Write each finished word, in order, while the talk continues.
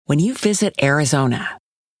When you visit Arizona,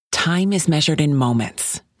 time is measured in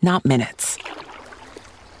moments, not minutes.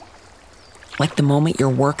 Like the moment your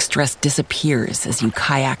work stress disappears as you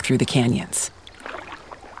kayak through the canyons.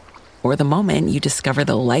 Or the moment you discover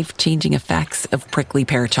the life-changing effects of prickly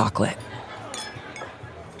pear chocolate.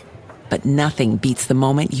 But nothing beats the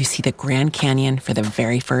moment you see the Grand Canyon for the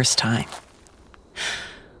very first time.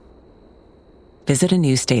 Visit a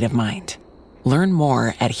new state of mind. Learn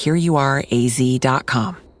more at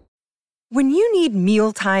hereyouareaz.com. When you need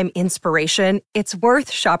mealtime inspiration, it's worth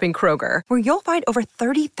shopping Kroger, where you'll find over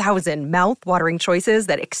 30,000 mouth-watering choices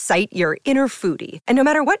that excite your inner foodie. And no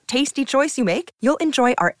matter what tasty choice you make, you'll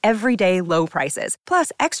enjoy our everyday low prices,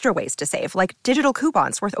 plus extra ways to save, like digital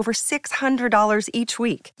coupons worth over $600 each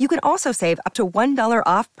week. You can also save up to $1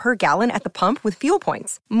 off per gallon at the pump with fuel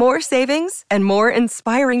points. More savings and more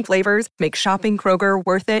inspiring flavors make shopping Kroger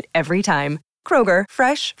worth it every time. Kroger,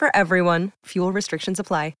 fresh for everyone. Fuel restrictions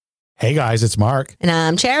apply. Hey guys, it's Mark. And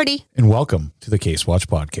I'm Charity. And welcome to the Case Watch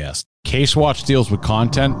Podcast. Case Watch deals with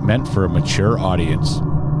content meant for a mature audience.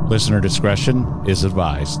 Listener discretion is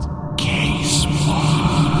advised. Case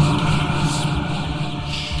Watch.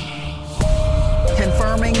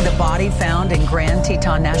 Confirming the body found in Grand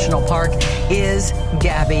Teton National Park is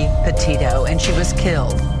Gabby Petito, and she was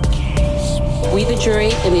killed. We, the jury,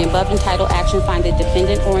 in the above entitled action, find the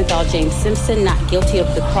defendant, Orenthal James Simpson, not guilty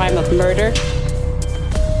of the crime of murder.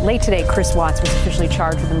 Late today, Chris Watts was officially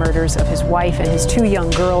charged with the murders of his wife and his two young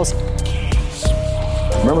girls.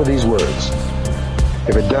 Remember these words.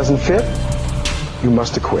 If it doesn't fit, you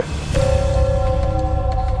must acquit.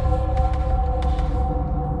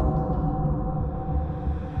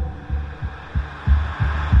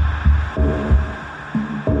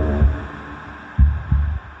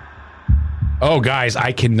 Oh, guys,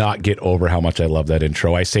 I cannot get over how much I love that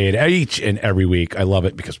intro. I say it each and every week. I love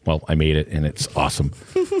it because, well, I made it and it's awesome.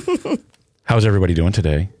 How's everybody doing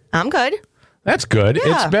today? I'm good. That's good.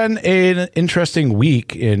 Yeah. It's been an interesting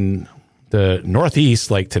week in the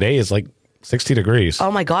Northeast. Like today is like 60 degrees.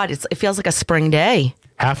 Oh my God, it feels like a spring day.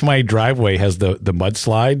 Half my driveway has the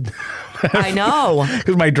mudslide. I know.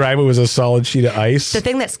 Because my driveway was a solid sheet of ice. The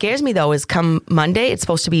thing that scares me, though, is come Monday, it's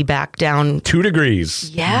supposed to be back down 2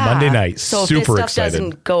 degrees. Yeah. Monday night. So Super if this stuff excited.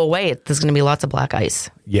 doesn't go away, there's going to be lots of black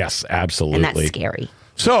ice. Yes, absolutely. And that's scary.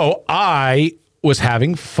 So I was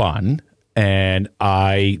having fun and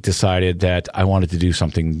I decided that I wanted to do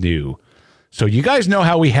something new. So you guys know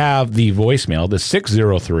how we have the voicemail, the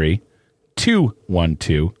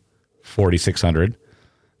 603-212-4600,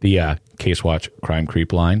 the Case Watch Crime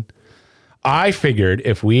Creep line. I figured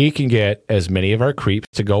if we can get as many of our creeps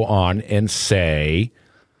to go on and say,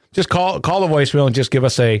 just call the voicemail and just give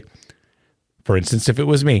us a, for instance, if it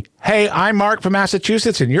was me, hey, I'm Mark from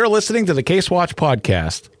Massachusetts and you're listening to the Case Watch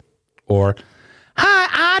podcast. Or, hi,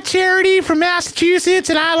 I'm Charity from Massachusetts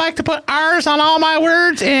and I like to put R's on all my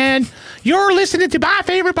words and you're listening to my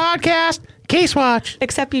favorite podcast, Case Watch.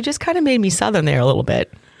 Except you just kind of made me Southern there a little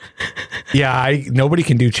bit. Yeah, nobody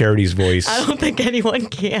can do Charity's voice. I don't think anyone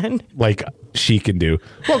can. Like she can do.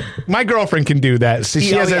 Well, my girlfriend can do that. So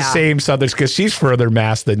she has that same Southern, because she's further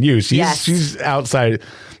Mass than you. She's outside.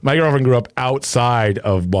 My girlfriend grew up outside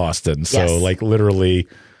of Boston. So like literally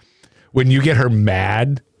when you get her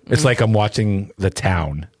mad, it's like I'm watching The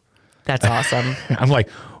Town. That's awesome. I'm like,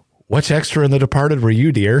 what's extra in The Departed were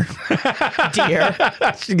you, dear? Dear.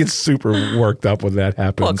 She gets super worked up when that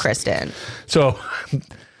happens. Well, Kristen. So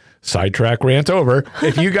sidetrack rant over.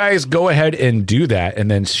 If you guys go ahead and do that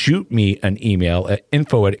and then shoot me an email at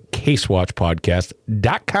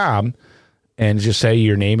info@casewatchpodcast.com and just say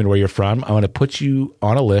your name and where you're from, I'm going to put you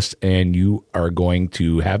on a list and you are going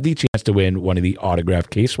to have the chance to win one of the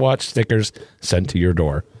autographed Case Watch stickers sent to your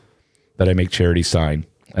door that I make Charity sign.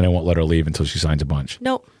 And I won't let her leave until she signs a bunch.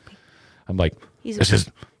 Nope. I'm like, this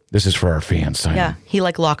is for our fans signing. Yeah, he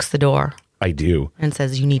like locks the door. I do. And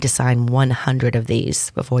says you need to sign 100 of these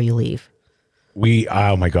before you leave.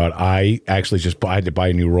 Oh my God, I actually I had to buy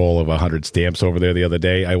a new roll of 100 stamps over there the other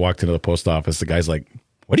day. I walked into the post office. The guy's like,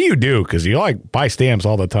 what do you do? Because you like buy stamps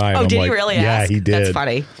all the time. Oh, I'm did like, he really yeah, ask? he did. That's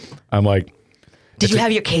funny. I'm like, did you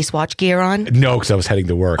have your Case Watch gear on? No, because I was heading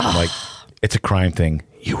to work. I'm like, it's a crime thing.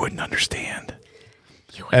 You wouldn't understand.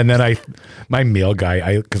 And then my mail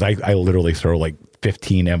guy, because I literally throw like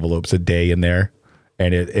 15 envelopes a day in there.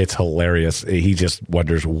 And it's hilarious. He just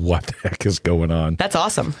wonders what the heck is going on. That's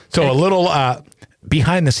awesome. So a little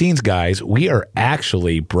behind the scenes, guys, we are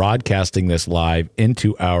actually broadcasting this live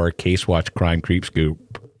into our Case Watch Crime Creeps group.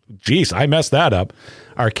 Jeez, I messed that up.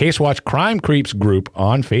 Our Case Watch Crime Creeps group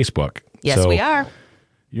on Facebook. Yes, we are.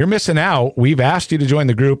 You're missing out. We've asked you to join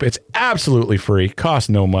the group. It's absolutely free. Costs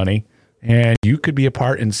no money. And you could be a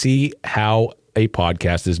part and see how a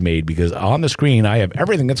podcast is made, because on the screen, I have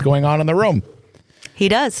everything that's going on in the room. He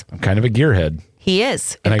does. I'm kind of a gearhead. He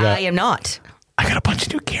is. And I am not. I got a bunch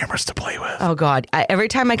of new cameras to play with. Oh God! Every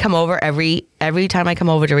time I come over, every time I come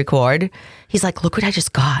over to record, he's like, "Look what I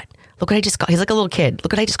just got! Look what I just got!" He's like a little kid.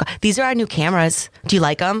 Look what I just got! These are our new cameras. Do you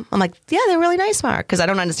like them? I'm like, "Yeah, they're really nice, Mark." Because I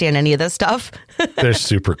don't understand any of this stuff. They're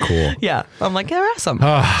super cool. Yeah, I'm like, they're awesome.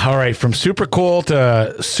 All right, from super cool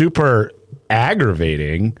to super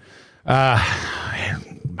aggravating.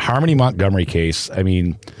 Harmony Montgomery case. I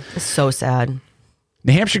mean, it's so sad.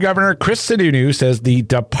 New Hampshire Governor Chris Sununu says the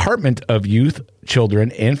Department of Youth,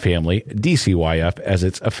 Children, and Family, DCYF, as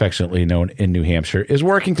it's affectionately known in New Hampshire, is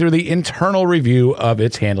working through the internal review of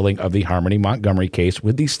its handling of the Harmony Montgomery case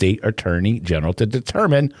with the state attorney general to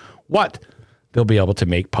determine what they'll be able to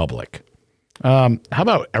make public. How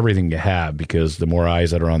about everything you have? Because the more eyes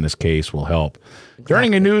that are on this case will help. Exactly.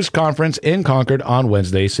 During a news conference in Concord on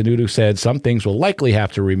Wednesday, Sununu said some things will likely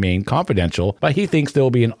have to remain confidential, but he thinks there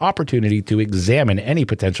will be an opportunity to examine any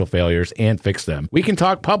potential failures and fix them. We can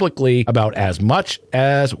talk publicly about as much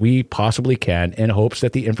as we possibly can in hopes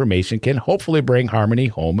that the information can hopefully bring Harmony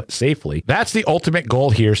home safely. That's the ultimate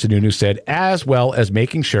goal here, Sununu said, as well as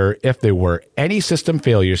making sure if there were any system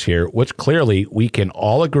failures here, which clearly we can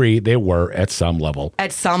all agree they were at some level.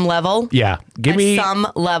 At some level? Yeah. Give me some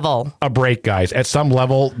level. A break, guys. At some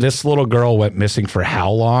level, this little girl went missing for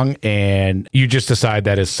how long? And you just decide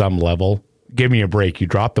that is some level. Give me a break. You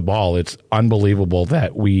dropped the ball. It's unbelievable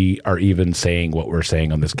that we are even saying what we're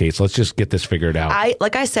saying on this case. Let's just get this figured out.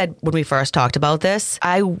 Like I said when we first talked about this,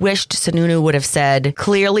 I wished Sununu would have said,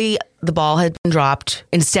 clearly the ball had been dropped,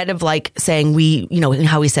 instead of like saying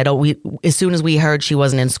how he said, as soon as we heard she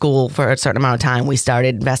wasn't in school for a certain amount of time, we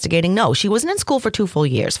started investigating. No, she wasn't in school for 2 full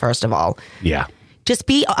years, first of all. Yeah. Just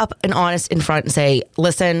be up and honest in front and say,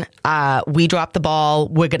 listen, we dropped the ball.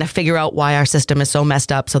 We're going to figure out why our system is so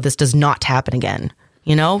messed up so this does not happen again.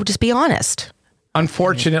 Just be honest.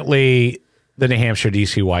 Unfortunately, the New Hampshire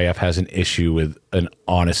DCYF has an issue with an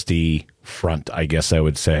honesty front, I guess I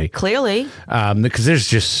would say. Clearly. Because there's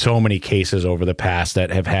just so many cases over the past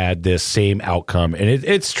that have had this same outcome. And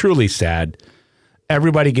it's truly sad.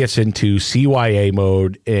 Everybody gets into CYA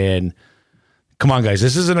mode and... Come on, guys.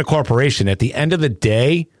 This isn't a corporation. At the end of the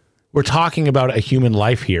day, we're talking about a human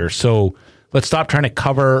life here. So let's stop trying to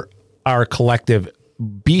cover our collective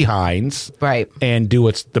behinds, right, and do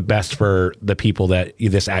what's the best for the people that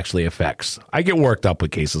this actually affects. I get worked up with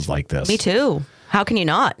cases like this. Me too. How can you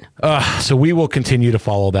not? So we will continue to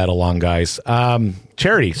follow that along, guys.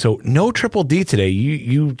 Charity, so no Triple D today.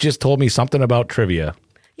 You just told me something about trivia.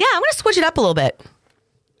 Yeah, I'm going to switch it up a little bit.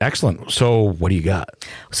 Excellent. So what do you got?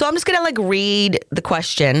 So I'm just going to read the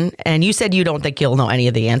question. And you said you don't think you'll know any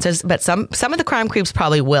of the answers, but some of the crime creeps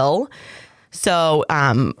probably will. So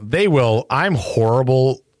they will. I'm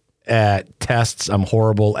horrible at tests. I'm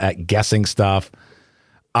horrible at guessing stuff.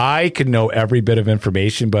 I could know every bit of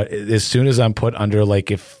information, but as soon as I'm put under, like,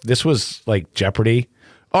 if this was like Jeopardy,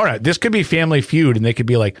 all right, this could be Family Feud, and they could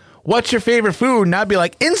be like, what's your favorite food? And I'd be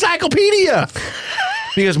like, encyclopedia.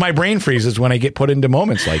 Because my brain freezes when I get put into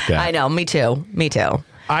moments like that. I know. Me too.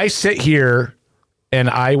 I sit here and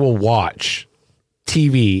I will watch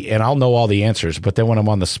TV and I'll know all the answers. But then when I'm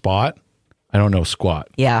on the spot, I don't know squat.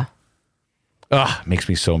 Yeah. Ugh, makes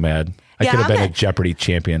me so mad. I could have been a Jeopardy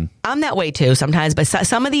champion. I'm that way too sometimes. But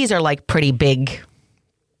some of these are like pretty big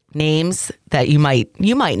names that you might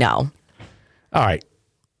know. All right.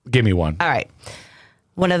 Give me one. All right.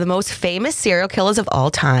 One of the most famous serial killers of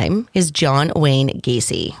all time is John Wayne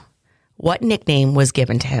Gacy. What nickname was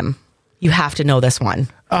given to him? You have to know this one.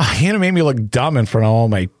 Hannah made me look dumb in front of all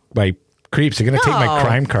my creeps. They're going to take my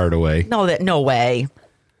crime card away. No way.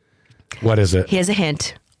 What is it? Here's a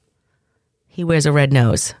hint. He wears a red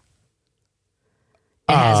nose.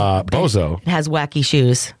 Bozo. It has wacky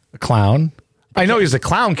shoes. A clown. I know he's a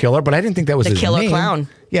clown killer, but I didn't think that was his name. The killer clown.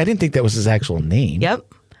 Yeah, I didn't think that was his actual name. Yep.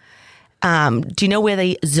 Do you know where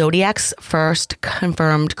the Zodiac's first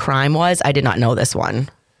confirmed crime was? I did not know this one.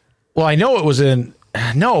 Well, I know it was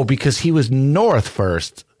because he was north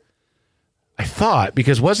first. I thought,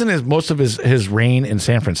 because wasn't most of his reign in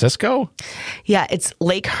San Francisco? Yeah, it's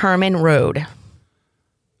Lake Herman Road.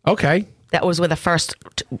 Okay. That was where the first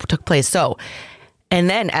took place. So, and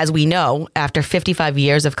then, as we know, after 55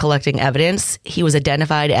 years of collecting evidence, he was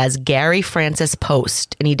identified as Gary Francis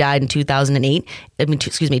Post, and he died in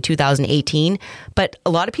 2018. But a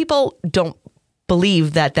lot of people don't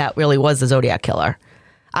believe that really was the Zodiac killer.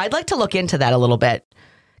 I'd like to look into that a little bit,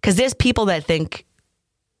 because there's people that think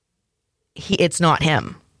it's not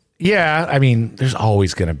him. Yeah, I mean, there's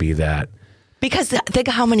always going to be that. Because think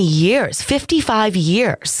of how many years, 55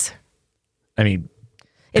 years. I mean,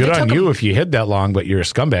 If good it on took you if you hid that long, but you're a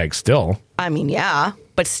scumbag still. I mean, yeah,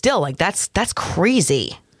 but still, like that's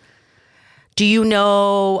crazy. Do you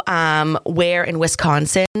know where in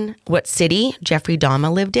Wisconsin, what city Jeffrey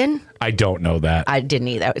Dahmer lived in? I don't know that. I didn't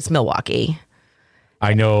either. It's Milwaukee.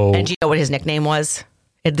 I know. And do you know what his nickname was?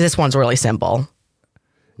 This one's really simple.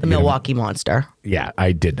 The Milwaukee Monster. Yeah,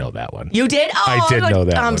 I did know that one. You did? Oh, I did know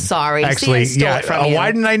that I'm one. sorry. Actually, See, I stole it from you.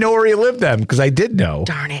 why didn't I know where he lived then? Because I did know.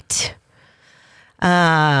 Darn it.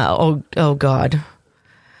 Oh God.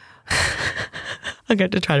 I'm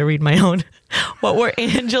going to try to read my own. What were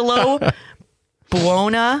Angelo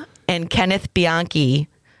Buona and Kenneth Bianchi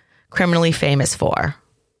criminally famous for?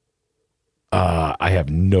 I have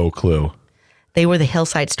no clue. They were the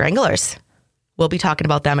Hillside Stranglers. We'll be talking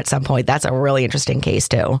about them at some point. That's a really interesting case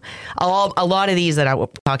too. A lot of these that I'm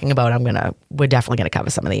talking about, we're definitely going to cover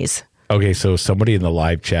some of these. Okay, so somebody in the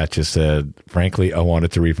live chat just said, frankly, I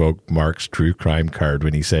wanted to revoke Mark's true crime card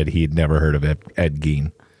when he said he'd never heard of Ed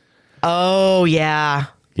Gein. Oh, yeah.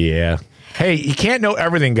 Yeah. Hey, you can't know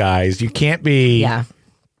everything, guys. You can't be... Yeah.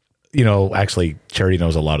 Actually, Charity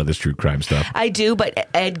knows a lot of this true crime stuff. I do, but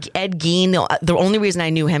Ed Gein, the only reason I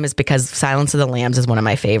knew him is because Silence of the Lambs is one of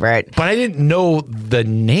my favorite. But I didn't know the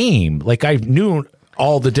name. Like, I knew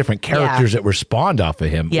all the different characters that were spawned off of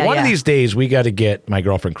him. One of these days, we got to get my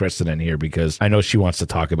girlfriend Kristen in here because I know she wants to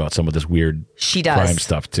talk about some of this weird crime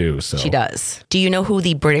stuff too. So she does. Do you know who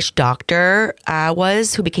the British doctor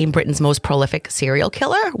was who became Britain's most prolific serial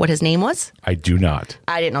killer? What his name was? I do not.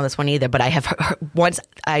 I didn't know this one either, but I have once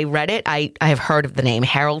I read it, I have heard of the name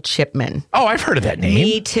Harold Shipman. Oh, I've heard of that name.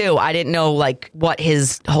 Me too. I didn't know like what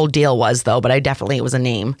his whole deal was though, but it was a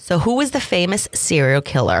name. So who was the famous serial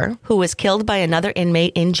killer who was killed by another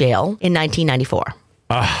inmate in jail in 1994?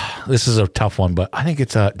 This is a tough one, but I think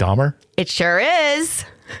it's Dahmer. It sure is.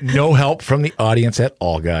 No help from the audience at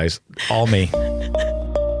all, guys. All me.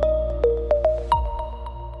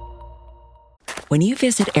 When you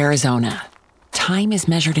visit Arizona, time is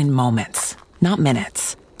measured in moments, not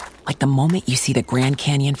minutes. Like the moment you see the Grand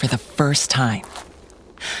Canyon for the first time.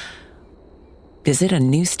 Visit a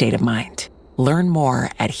new state of mind. Learn more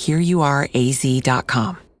at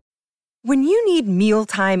hereyouareaz.com. When you need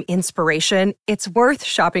mealtime inspiration, it's worth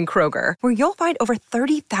shopping Kroger, where you'll find over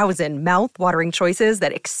 30,000 mouth-watering choices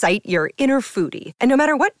that excite your inner foodie. And no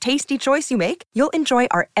matter what tasty choice you make, you'll enjoy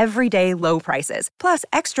our everyday low prices, plus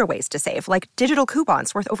extra ways to save, like digital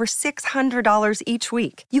coupons worth over $600 each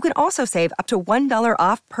week. You can also save up to $1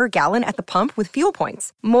 off per gallon at the pump with fuel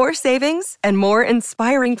points. More savings and more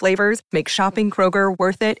inspiring flavors make shopping Kroger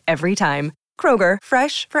worth it every time. Kroger,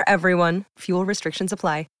 fresh for everyone. Fuel restrictions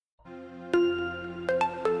apply.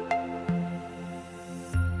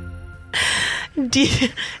 Do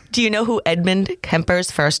you know who Edmund Kemper's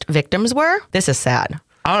first victims were? This is sad.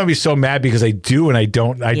 I'm going to be so mad because I do and I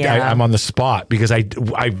don't. I'm on the spot because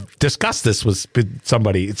I've discussed this with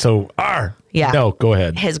somebody. So, no, go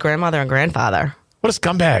ahead. His grandmother and grandfather. What a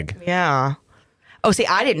scumbag. Yeah. Oh, see,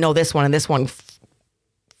 I didn't know this one, and this one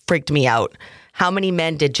freaked me out. How many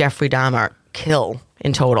men did Jeffrey Dahmer kill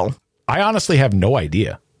in total? I honestly have no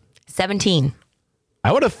idea. 17.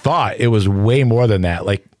 I would have thought it was way more than that.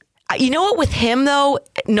 Like, you know what? With him, though,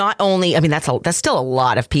 not only, I mean, that's still a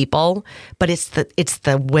lot of people, but it's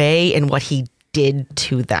the way and what he did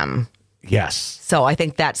to them. Yes. So I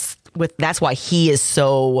think that's why he is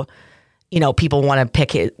so, people wanted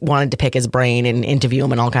to pick his brain and interview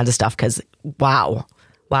him and all kinds of stuff. Because wow.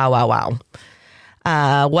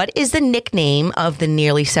 What is the nickname of the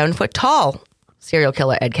nearly 7 foot tall serial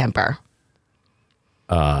killer Ed Kemper?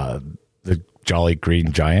 The Jolly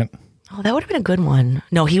Green Giant. Oh, that would have been a good one.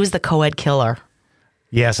 No, he was the co-ed killer.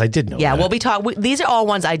 Yes, I did know. Yeah, that. we'll be talking. These are all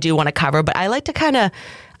ones I do want to cover, but I like to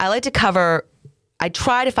cover. I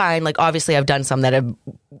try to find, like, obviously I've done some that have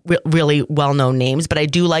really well-known names, but I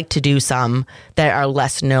do like to do some that are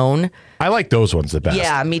less known. I like those ones the best.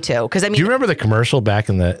 Yeah, me too. Because do you remember the commercial back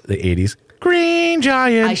in the 80s? Green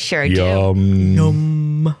Giant. I sure Yum. do.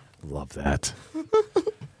 Yum. Love that.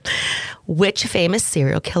 Which famous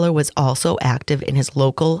serial killer was also active in his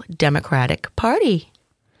local Democratic Party?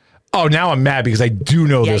 Oh, now I'm mad because I do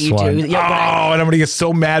know this one. Do. Yeah, and I'm going to get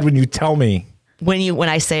so mad when you tell me. When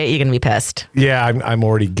I say it, you're going to be pissed. Yeah, I'm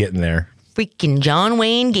already getting there. Freaking John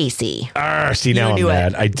Wayne Gacy. See, now I'm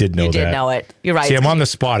mad. I did know that. You did know it. You're right. See, I'm on the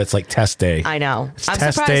spot. It's like test day. I know. It's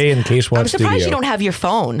test day in Case Watch Studio. I'm surprised you don't have your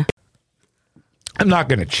phone. I'm not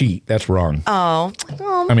going to cheat. That's wrong. Oh.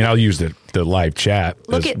 I mean, I'll use the live chat.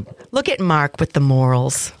 Look at Mark with the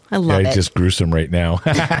morals. I love it. He's just gruesome right now.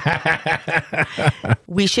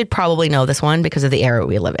 We should probably know this one because of the era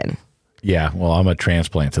we live in. Yeah, well, I'm a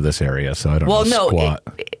transplant to this area, so I don't know squat.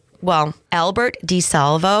 Albert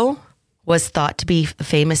DeSalvo was thought to be a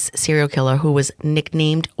famous serial killer who was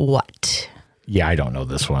nicknamed what? Yeah, I don't know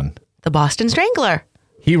this one. The Boston Strangler.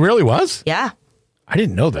 He really was? Yeah. I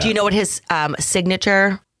didn't know that. Do you know what his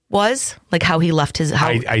signature was? Like how he left his...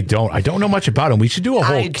 I don't know much about him. We should do a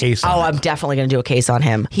whole case on him. I'm definitely going to do a case on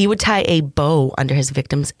him. He would tie a bow under his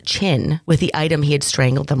victim's chin with the item he had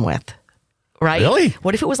strangled them with. Right? Really?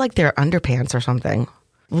 What if it was like their underpants or something?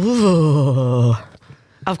 Ooh.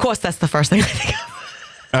 Of course, that's the first thing I think of.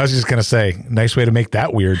 I was just going to say, nice way to make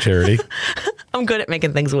that weird, Charity. I'm good at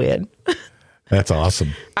making things weird. That's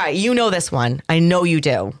awesome. All right, you know this one. I know you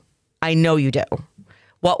do.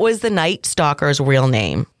 What was the Night Stalker's real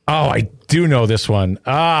name? Oh, I do know this one.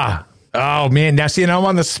 Oh, man. Now, see, I'm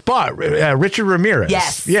on the spot. Richard Ramirez.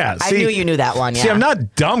 Yes. Yeah. See, I knew you knew that one. Yeah. See, I'm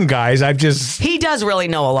not dumb, guys. He does really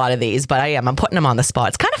know a lot of these, but I'm putting him on the spot.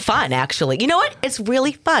 It's kind of fun, actually. You know what? It's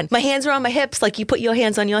really fun. My hands are on my hips, like you put your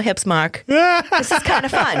hands on your hips, Mark. This is kind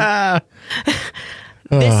of fun.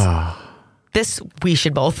 This, we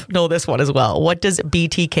should both know this one as well. What does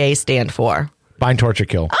BTK stand for? Bind, torture,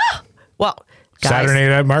 kill. Well, guys, Saturday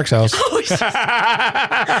night at Mark's house.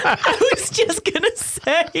 I was just going to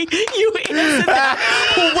say, you answered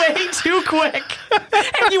that way too quick.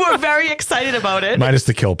 And you were very excited about it. Minus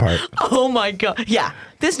the kill part. Oh, my God. Yeah,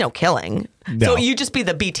 there's no killing. No. So you just be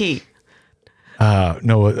the BT.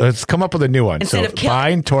 No, let's come up with a new one. Instead of kill.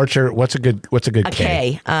 Bind, torture, what's a good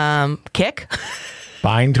K? Kick?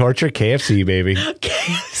 Bind, torture, KFC, baby.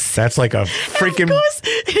 That's like a freaking... And of course,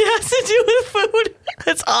 it has to do with food.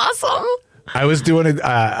 That's awesome. I was doing it. Know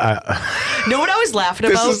what I was laughing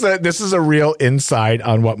about? This is a real insight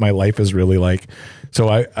on what my life is really like. So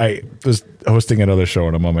I was hosting another show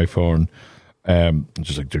and I'm on my phone.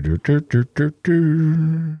 Just like,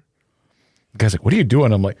 the guy's like, what are you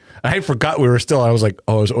doing? I'm like, I forgot we were still. I was like,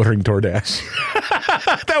 I was ordering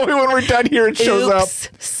DoorDash. That way when we're done here, it shows up.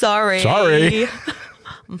 Sorry.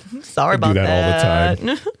 Sorry about that. All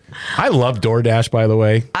the time. I love DoorDash, by the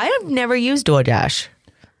way. I have never used DoorDash.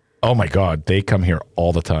 Oh my God, they come here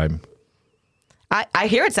all the time. I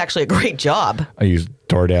hear it's actually a great job. I use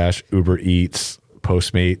DoorDash, Uber Eats,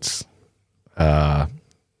 Postmates.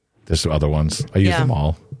 There's some other ones. I use them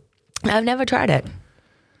all. I've never tried it.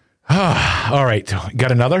 All right.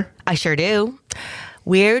 Got another? I sure do.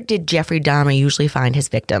 Where did Jeffrey Dahmer usually find his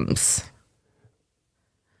victims?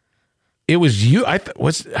 It was you. I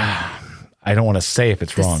don't want to say if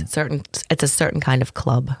it's wrong. It's a certain kind of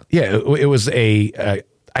club. Yeah, it was a...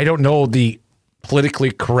 I don't know the politically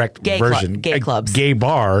correct version. Gay clubs. Gay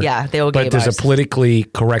bar. Yeah, they were gay But there's bars. a politically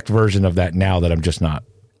correct version of that now that I'm just not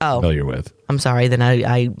familiar with. I'm sorry. Then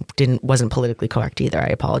I wasn't politically correct either. I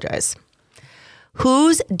apologize.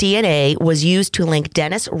 Whose DNA was used to link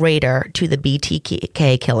Dennis Rader to the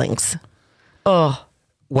BTK killings? Oh.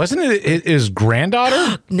 Wasn't it his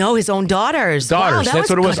granddaughter? No, his own daughters. Daughters. Wow, That's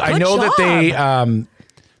what it was. I know job. that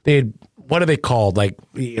they had, what are they called? Like,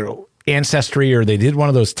 Ancestry, or they did one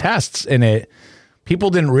of those tests, and people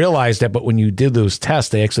didn't realize that, but when you did those tests,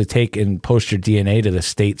 they actually take and post your DNA to the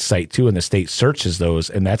state site too, and the state searches those,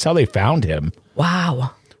 and that's how they found him.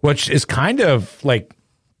 Wow. Which is kind of like,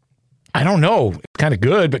 I don't know, kind of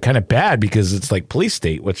good, but kind of bad, because it's like police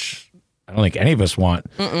state, which I don't think any of us want.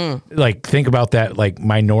 Like, think about that, like,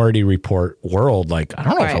 Minority Report world. Like, I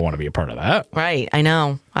don't know if I want to be a part of that. Right. I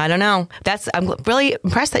know. I don't know. I'm really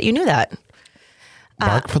impressed that you knew that.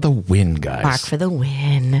 Mark for the win, guys. Mark for the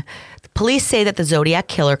win. The police say that the Zodiac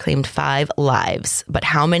killer claimed 5 lives, but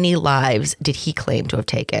how many lives did he claim to have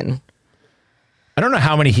taken? I don't know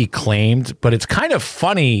how many he claimed, but it's kind of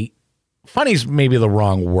funny. Funny's maybe the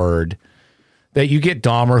wrong word. That you get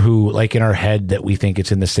Dahmer, who, like, in our head, that we think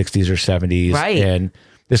it's in the 60s or 70s. Right. And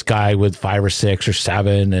this guy with 5 or 6 or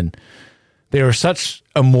 7. And they were such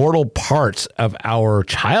immortal parts of our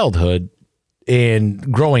childhood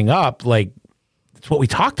and growing up. Like, it's what we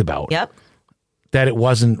talked about. Yep. That it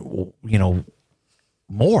wasn't,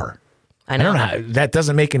 more. I know. I don't know how, that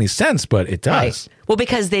doesn't make any sense, but it does. Right. Well,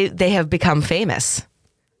 because they have become famous.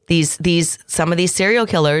 Some of these serial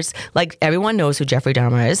killers, like, everyone knows who Jeffrey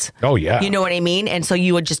Dahmer is. Oh, yeah. You know what I mean? And so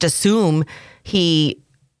you would just assume he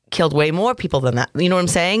killed way more people than that. You know what I'm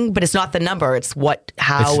saying? But it's not the number. It's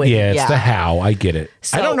how. It's the how. I get it.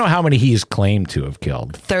 So, I don't know how many he's claimed to have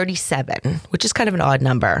killed. 37, which is kind of an odd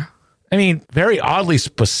number. I mean, very oddly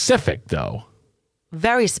specific, though.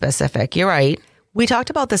 Very specific. You're right. We talked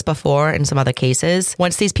about this before in some other cases.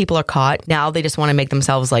 Once these people are caught, now they just want to make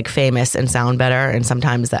themselves like famous and sound better. And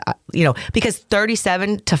sometimes that, because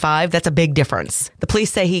 37 to 5, that's a big difference. The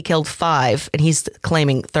police say he killed 5 and he's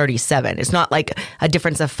claiming 37. It's not like a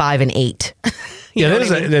difference of 5 and 8.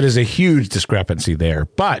 That is a huge discrepancy there.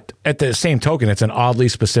 But at the same token, it's an oddly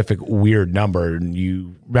specific, weird number. And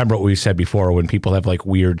you remember what we said before when people have like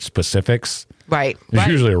weird specifics. Right. There's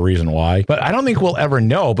usually a reason why. But I don't think we'll ever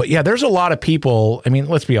know. But yeah, there's a lot of people. I mean,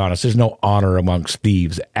 let's be honest. There's no honor amongst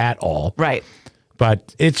thieves at all. Right.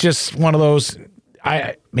 But it's just one of those.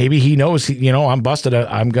 Maybe he knows. I'm busted.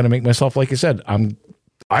 I'm going to make myself, like you said.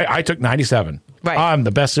 I took 97. Right. I'm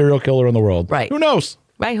the best serial killer in the world. Right. Who knows?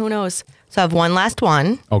 Right. Who knows? So I have one last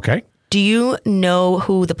one. Okay. Do you know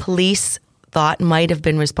who the police thought might have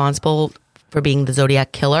been responsible for being the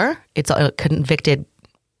Zodiac killer? It's a convicted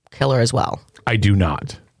killer as well. I do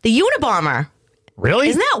not. The Unabomber. Really?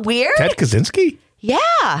 Isn't that weird? Ted Kaczynski? Yeah.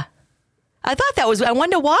 I thought that was, I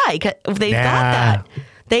wonder why they thought that.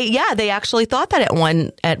 They actually thought that at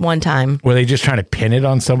one time. Were they just trying to pin it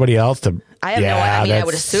on somebody else? I have no idea. I mean, I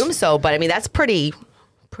would assume so, but I mean, that's pretty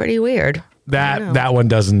weird. That one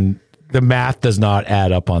doesn't, the math does not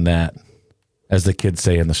add up on that, as the kids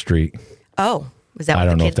say in the street. Oh, is that what I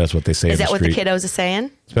don't know if that's what they say in the street. Is that what the kiddos are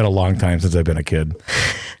saying? It's been a long time since I've been a kid.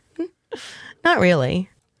 Not really.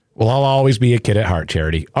 Well, I'll always be a kid at heart,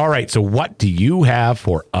 Charity. All right, so what do you have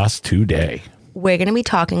for us today? We're going to be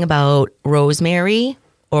talking about Rosemary,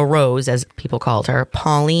 or Rose, as people called her,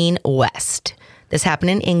 Pauline West. This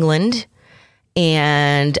happened in England,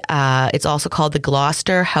 and it's also called the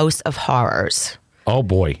Gloucester House of Horrors. Oh,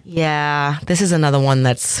 boy. Yeah, this is another one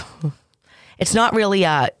it's not really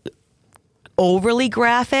overly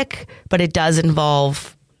graphic, but it does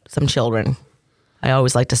involve some children. I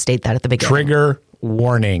always like to state that at the beginning. Trigger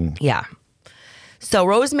warning. Yeah. So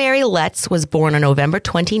Rosemary Letts was born on November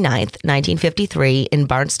 29th, 1953 in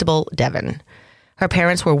Barnstable, Devon. Her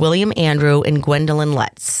parents were William Andrew and Gwendolyn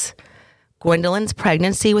Letts. Gwendolyn's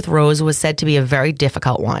pregnancy with Rose was said to be a very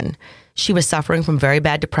difficult one. She was suffering from very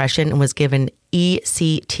bad depression and was given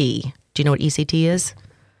ECT. Do you know what ECT is?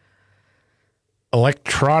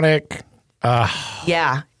 Electronic.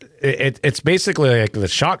 Yeah. It's basically like the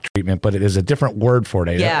shock treatment, but it is a different word for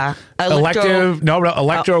it. Yeah.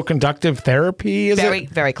 Electroconductive therapy, is very,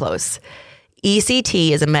 it? Very close.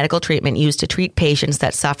 ECT is a medical treatment used to treat patients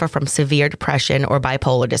that suffer from severe depression or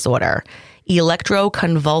bipolar disorder.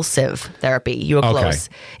 Electroconvulsive therapy, you were close,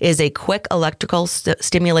 is a quick electrical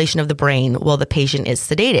stimulation of the brain while the patient is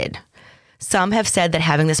sedated. Some have said that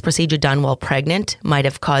having this procedure done while pregnant might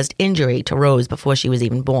have caused injury to Rose before she was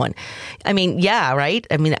even born. I mean, yeah, right?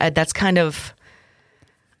 I mean, that's kind of,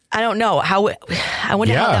 I don't know. I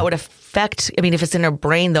wonder how that would affect, I mean, if it's in her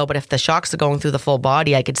brain though, but if the shocks are going through the full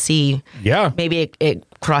body, I could see maybe it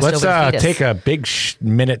crossed over the fetus. Let's take a big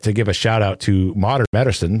minute to give a shout out to modern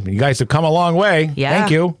medicine. You guys have come a long way. Yeah. Thank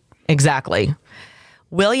you. Exactly.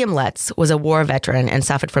 William Letts was a war veteran and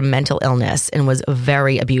suffered from mental illness and was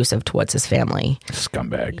very abusive towards his family.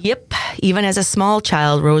 Scumbag. Yep. Even as a small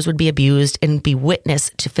child, Rose would be abused and be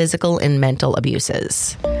witness to physical and mental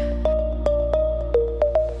abuses.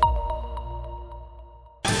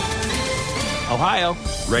 Ohio,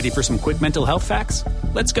 ready for some quick mental health facts?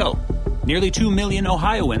 Let's go. Nearly 2 million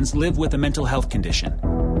Ohioans live with a mental health condition.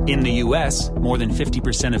 In the U.S., more than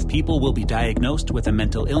 50% of people will be diagnosed with a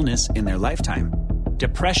mental illness in their lifetime.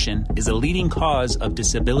 Depression is a leading cause of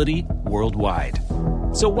disability worldwide.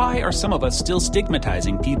 So why are some of us still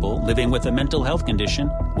stigmatizing people living with a mental health condition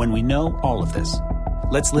when we know all of this?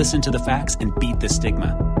 Let's listen to the facts and beat the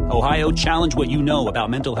stigma. Ohio, challenge what you know about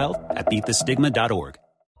mental health at beatthestigma.org.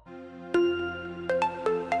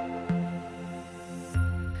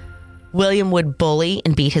 William would bully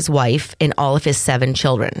and beat his wife and all of his 7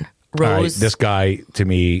 children. Rose. This guy, to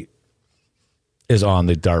me, is on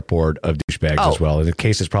the dartboard of douchebags as well. The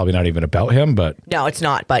case is probably not even about him, but... No, it's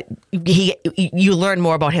not, but you learn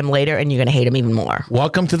more about him later and you're going to hate him even more.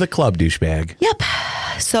 Welcome to the club, douchebag. Yep.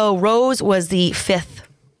 So Rose was the 5th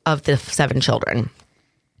of the 7 children.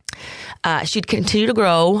 She'd continue to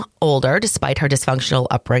grow older despite her dysfunctional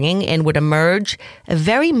upbringing and would emerge a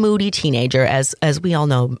very moody teenager. As we all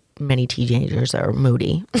know, many teenagers are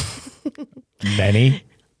moody. Many?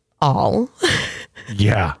 All.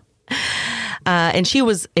 Yeah. And she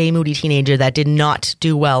was a moody teenager that did not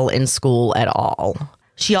do well in school at all.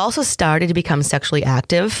 She also started to become sexually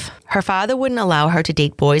active. Her father wouldn't allow her to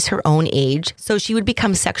date boys her own age, so she would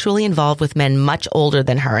become sexually involved with men much older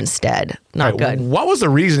than her instead. Not good. What was the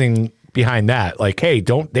reasoning behind that? Like, hey,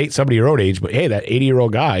 don't date somebody your own age, but hey, that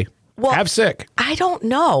 80-year-old guy. have sick. I don't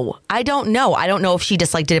know. I don't know if she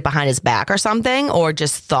just like did it behind his back or something, or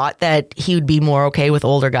just thought that he would be more okay with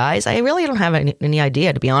older guys. I really don't have any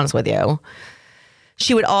idea, to be honest with you.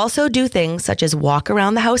 She would also do things such as walk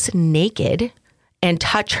around the house naked and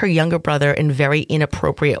touch her younger brother in very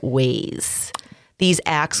inappropriate ways. These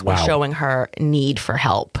acts were showing her need for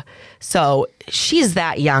help. So she's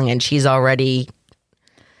that young and she's already,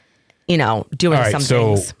 doing some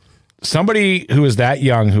things. Somebody who is that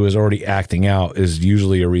young, who is already acting out, is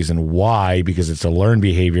usually a reason why, because it's a learned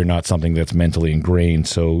behavior, not something that's mentally ingrained.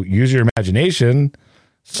 So use your imagination.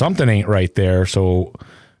 Something ain't right there. So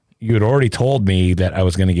you had already told me that I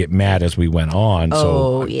was going to get mad as we went on.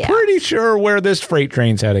 So I'm pretty sure where this freight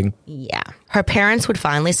train's heading. Yeah. Her parents would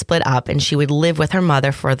finally split up and she would live with her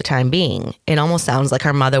mother for the time being. It almost sounds like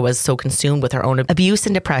her mother was so consumed with her own abuse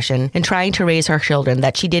and depression and trying to raise her children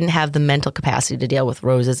that she didn't have the mental capacity to deal with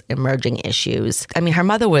Rose's emerging issues. I mean, her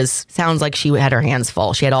mother sounds like she had her hands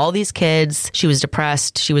full. She had all these kids. She was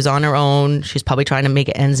depressed. She was on her own. She was probably trying to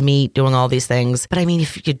make ends meet, doing all these things. But I mean,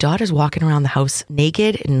 if your daughter's walking around the house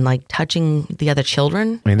naked and like touching the other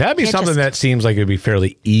children. I mean, that'd be something that seems like it'd be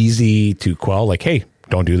fairly easy to quell. Like, hey,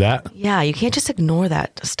 don't do that. Yeah, you can't just ignore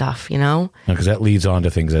that stuff, Because that leads on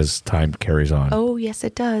to things as time carries on. Oh, yes,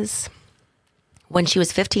 it does. When she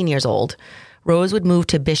was 15 years old, Rose would move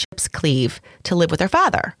to Bishop's Cleeve to live with her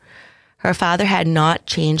father. Her father had not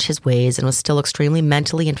changed his ways and was still extremely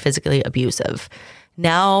mentally and physically abusive.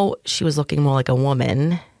 Now she was looking more like a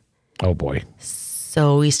woman. Oh, boy.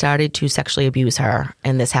 So he started to sexually abuse her,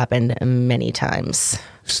 and this happened many times.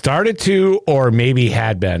 Started to, or maybe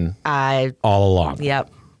had been all along. Yep.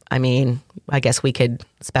 I mean, I guess we could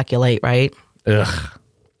speculate, right? Ugh.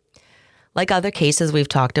 Like other cases we've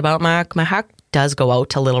talked about, Mark, my heart does go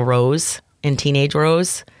out to little Rose and teenage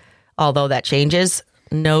Rose. Although that changes,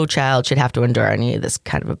 no child should have to endure any of this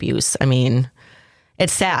kind of abuse. I mean,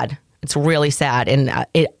 it's sad. It's really sad. And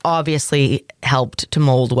it obviously helped to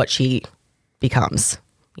mold what she becomes,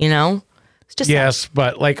 It's just yes,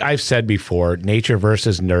 but like I've said before, nature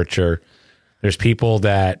versus nurture. There's people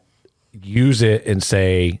that use it and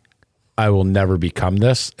say, I will never become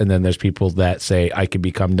this. And then there's people that say, I could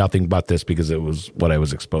become nothing but this because it was what I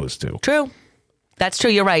was exposed to. True. That's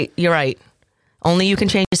true. You're right. Only you can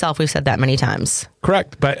change yourself. We've said that many times.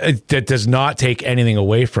 Correct. But it does not take anything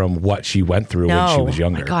away from what she went through when she was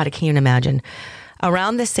younger. Oh my God, I can't even imagine.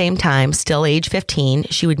 Around the same time, still age 15,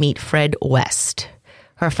 she would meet Fred West.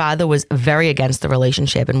 Her father was very against the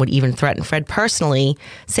relationship and would even threaten Fred personally,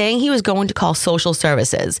 saying he was going to call social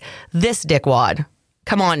services. This dickwad.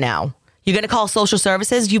 Come on now. You're going to call social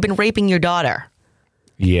services? You've been raping your daughter.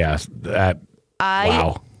 Yeah.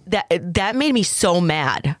 Wow. That made me so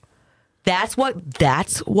mad. That's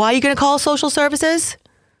why you're going to call social services?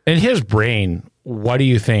 In his brain, what do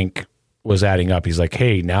you think was adding up? He's like,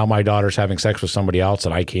 hey, now my daughter's having sex with somebody else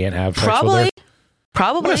and I can't have sex with her?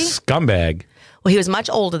 Probably. What a scumbag. Well, he was much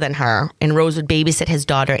older than her, and Rose would babysit his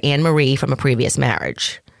daughter, Anne Marie, from a previous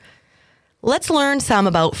marriage. Let's learn some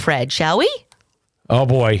about Fred, shall we? Oh,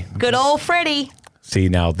 boy. Good old Freddie. See,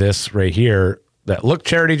 now this right here, that look,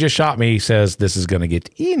 Charity just shot me, says this is going to get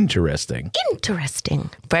interesting. Interesting.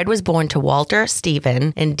 Fred was born to Walter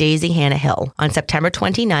Stephen and Daisy Hannah Hill on September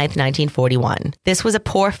 29th, 1941. This was a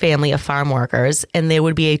poor family of farm workers, and there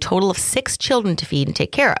would be a total of 6 children to feed and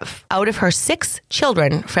take care of. Out of her 6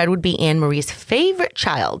 children, Fred would be Anne Marie's favorite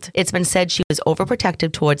child. It's been said she was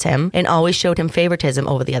overprotective towards him and always showed him favoritism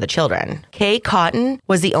over the other children. Kay Cotton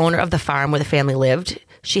was the owner of the farm where the family lived.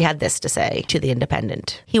 She had this to say to The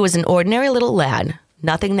Independent. He was an ordinary little lad,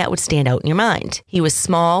 nothing that would stand out in your mind. He was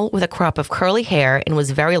small, with a crop of curly hair, and was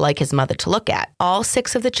very like his mother to look at. All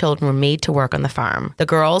 6 of the children were made to work on the farm. The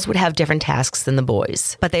girls would have different tasks than the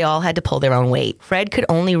boys, but they all had to pull their own weight. Fred could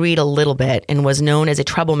only read a little bit and was known as a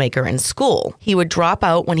troublemaker in school. He would drop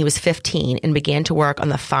out when he was 15 and began to work on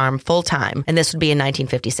the farm full-time, and this would be in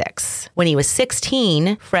 1956. When he was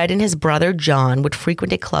 16, Fred and his brother John would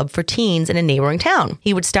frequent a club for teens in a neighboring town.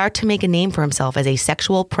 He would start to make a name for himself as a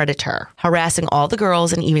sexual predator, harassing all the girls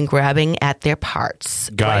and even grabbing at their parts.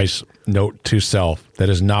 Guys, note to self, that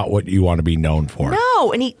is not what you want to be known for.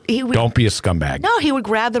 No, and he would... Don't be a scumbag. No, he would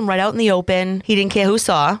grab them right out in the open. He didn't care who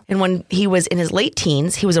saw. And when he was in his late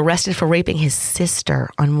teens, he was arrested for raping his sister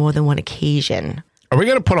on more than one occasion. Are we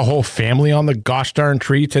going to put a whole family on the gosh darn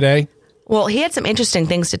tree today? Well, he had some interesting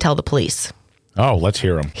things to tell the police. Oh, let's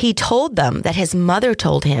hear him. He told them that his mother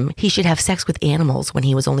told him he should have sex with animals when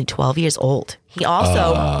he was only 12 years old. He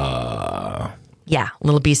also... Yeah, a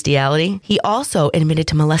little bestiality. He also admitted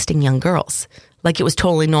to molesting young girls. Like it was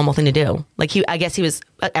totally normal thing to do. Like I guess he was,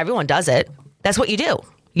 everyone does it. That's what you do.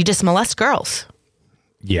 You just molest girls.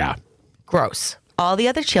 Yeah. Gross. All the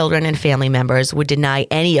other children and family members would deny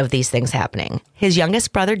any of these things happening. His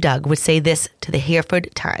youngest brother, Doug, would say this to the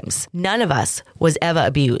Hereford Times. None of us was ever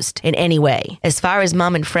abused in any way. As far as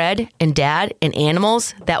Mom and Fred and Dad and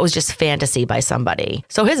animals, that was just fantasy by somebody.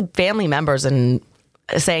 So his family members and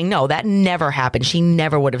saying, no, that never happened. She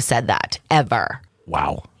never would have said that, ever.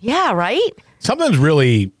 Wow. Yeah, right? Something's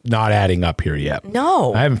really not adding up here yet.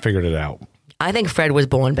 No. I haven't figured it out. I think Fred was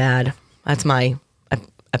born bad. That's my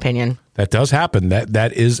opinion. That does happen.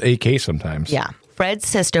 That is a case sometimes. Yeah. Fred's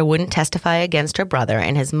sister wouldn't testify against her brother,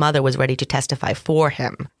 and his mother was ready to testify for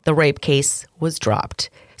him. The rape case was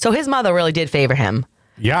dropped. So his mother really did favor him.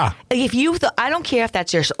 Yeah. If you, I don't care if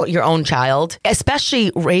that's your own child,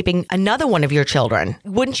 especially raping another one of your children.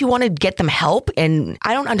 Wouldn't you want to get them help? And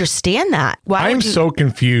I don't understand that. I'm so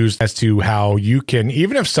confused as to how you can,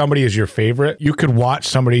 even if somebody is your favorite, you could watch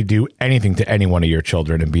somebody do anything to any one of your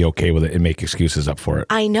children and be okay with it and make excuses up for it.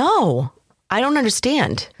 I know. I don't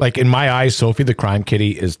understand. Like in my eyes, Sophie the Crime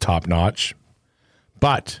Kitty is top notch,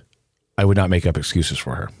 but I would not make up excuses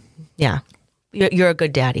for her. Yeah. You're a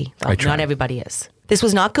good daddy. Well, not everybody is. This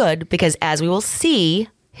was not good because, as we will see,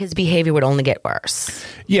 his behavior would only get worse.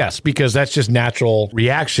 Yes, because that's just natural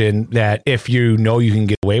reaction that if you know you can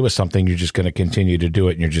get away with something, you're just going to continue to do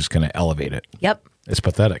it and you're just going to elevate it. Yep. It's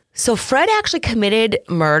pathetic. So Fred actually committed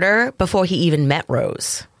murder before he even met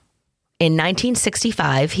Rose. In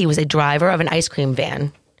 1965, he was a driver of an ice cream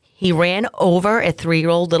van. He ran over a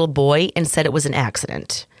 3-year-old little boy and said it was an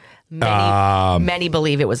accident. Many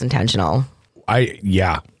believe it was intentional.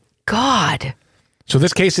 Yeah. God. So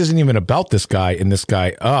this case isn't even about this guy and this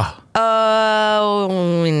guy.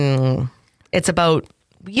 It's about,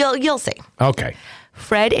 you'll see. Okay.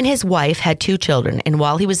 Fred and his wife had 2 children, and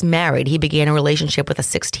while he was married, he began a relationship with a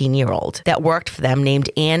 16-year-old that worked for them named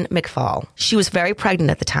Anne McFall. She was very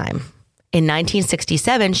pregnant at the time. In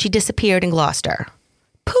 1967, she disappeared in Gloucester.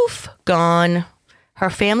 Poof, gone. Her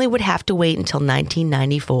family would have to wait until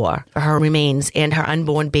 1994 for her remains and her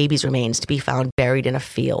unborn baby's remains to be found buried in a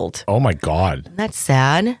field. Oh, my God. Isn't that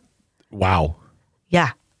sad? Wow.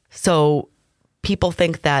 Yeah. So people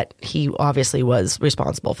think that he obviously was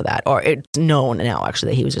responsible for that, or it's known now,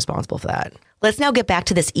 actually, that he was responsible for that. Let's now get back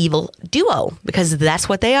to this evil duo, because that's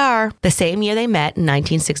what they are. The same year they met in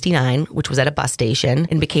 1969, which was at a bus station,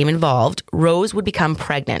 and became involved, Rose would become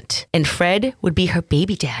pregnant, and Fred would be her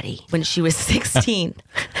baby daddy when she was 16.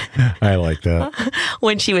 I like that.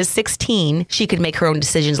 When she was 16, she could make her own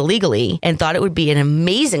decisions legally and thought it would be an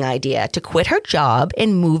amazing idea to quit her job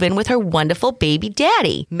and move in with her wonderful baby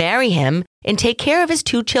daddy, marry him, and take care of his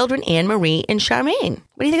 2 children, Anne Marie and Charmaine.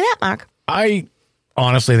 What do you think of that, Mark? I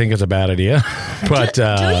honestly think it's a bad idea. But do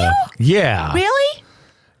you? Yeah. Really?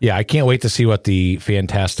 Yeah, I can't wait to see what the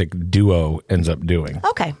fantastic duo ends up doing.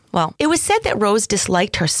 Okay. Well, it was said that Rose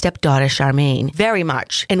disliked her stepdaughter, Charmaine, very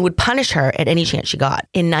much and would punish her at any chance she got.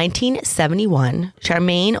 In 1971,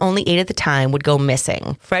 Charmaine, only 8 at the time, would go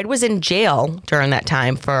missing. Fred was in jail during that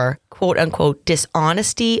time for quote-unquote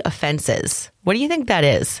dishonesty offenses. What do you think that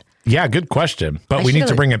is? Yeah, good question. But we need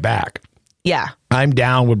to bring it back. Yeah. I'm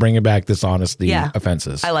down with bringing back dishonesty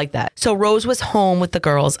offenses. I like that. So Rose was home with the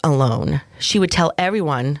girls alone. She would tell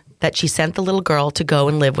everyone that she sent the little girl to go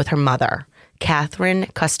and live with her mother, Catherine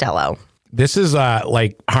Costello. This is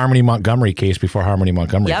like Harmony Montgomery case before Harmony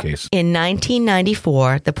Montgomery case. In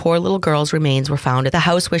 1994, the poor little girl's remains were found at the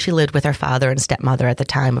house where she lived with her father and stepmother at the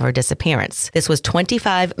time of her disappearance. This was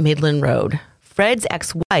 25 Midland Road. Fred's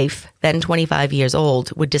ex-wife, then 25 years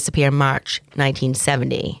old, would disappear in March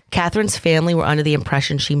 1970. Catherine's family were under the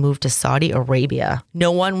impression she moved to Saudi Arabia.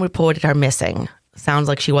 No one reported her missing. Sounds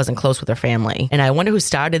like she wasn't close with her family. And I wonder who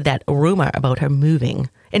started that rumor about her moving.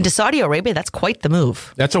 Into Saudi Arabia, that's quite the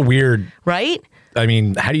move. That's a weird... Right? I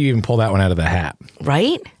mean, how do you even pull that one out of the hat?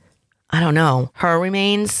 Right? I don't know. Her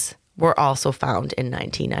remains were also found in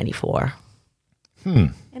 1994.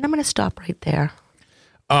 And I'm going to stop right there.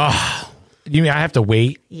 You mean I have to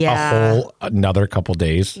wait another couple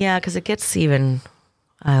days? Yeah, because it gets even,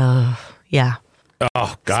 yeah.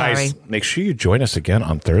 Oh, guys, Sorry. Make sure you join us again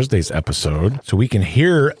on Thursday's episode so we can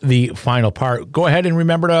hear the final part. Go ahead and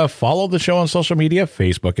remember to follow the show on social media,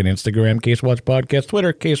 Facebook and Instagram, Case Watch Podcast,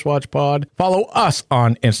 Twitter, Case Watch Pod. Follow us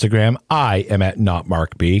on Instagram. I am at Not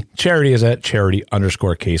Mark B. Charity is at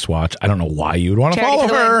Charity_Case Watch. I don't know why you would want to follow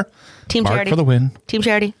her. Team Mark Charity. for the win. Team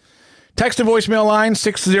Charity. Text and voicemail line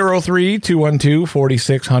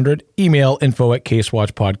 603-212-4600. Email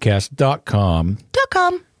info@casewatchpodcast.com.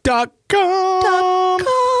 .com.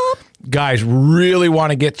 Guys, really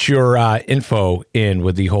want to get your info in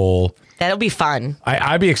with the whole... That'll be fun.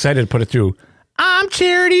 I'd be excited to put it through. I'm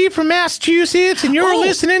Charity from Massachusetts, and you're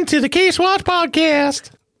listening to the Case Watch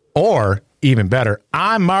Podcast. Or even better.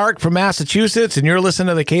 I'm Mark from Massachusetts, and you're listening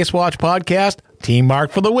to the Case Watch podcast. Team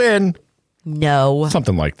Mark for the win. No.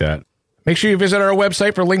 Something like that. Make sure you visit our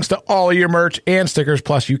website for links to all of your merch and stickers.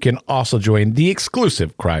 Plus, you can also join the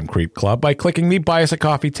exclusive Crime Creep Club by clicking the Buy Us a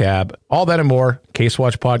Coffee tab. All that and more,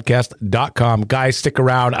 casewatchpodcast.com. Guys, stick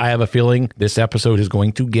around. I have a feeling this episode is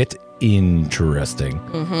going to get interesting.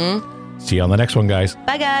 Mm-hmm. See you on the next one, guys.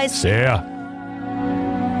 Bye, guys. See ya.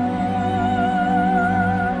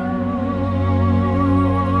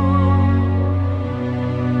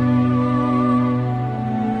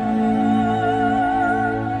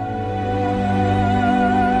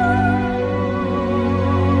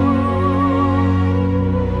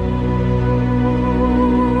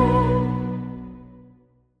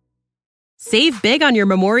 Save big on your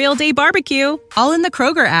Memorial Day barbecue, all in the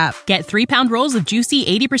Kroger app. Get 3-pound rolls of juicy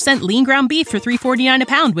 80% lean ground beef for $3.49 a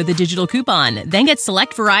pound with a digital coupon. Then get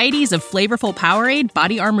select varieties of flavorful Powerade,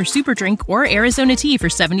 Body Armor Super Drink, or Arizona tea for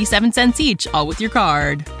 77 cents each, all with your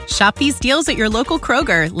card. Shop these deals at your local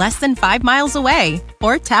Kroger, less than 5 miles away.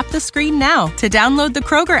 Or tap the screen now to download the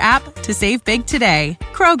Kroger app to save big today.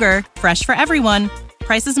 Kroger, fresh for everyone.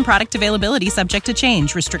 Prices and product availability subject to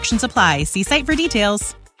change. Restrictions apply. See site for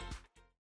details.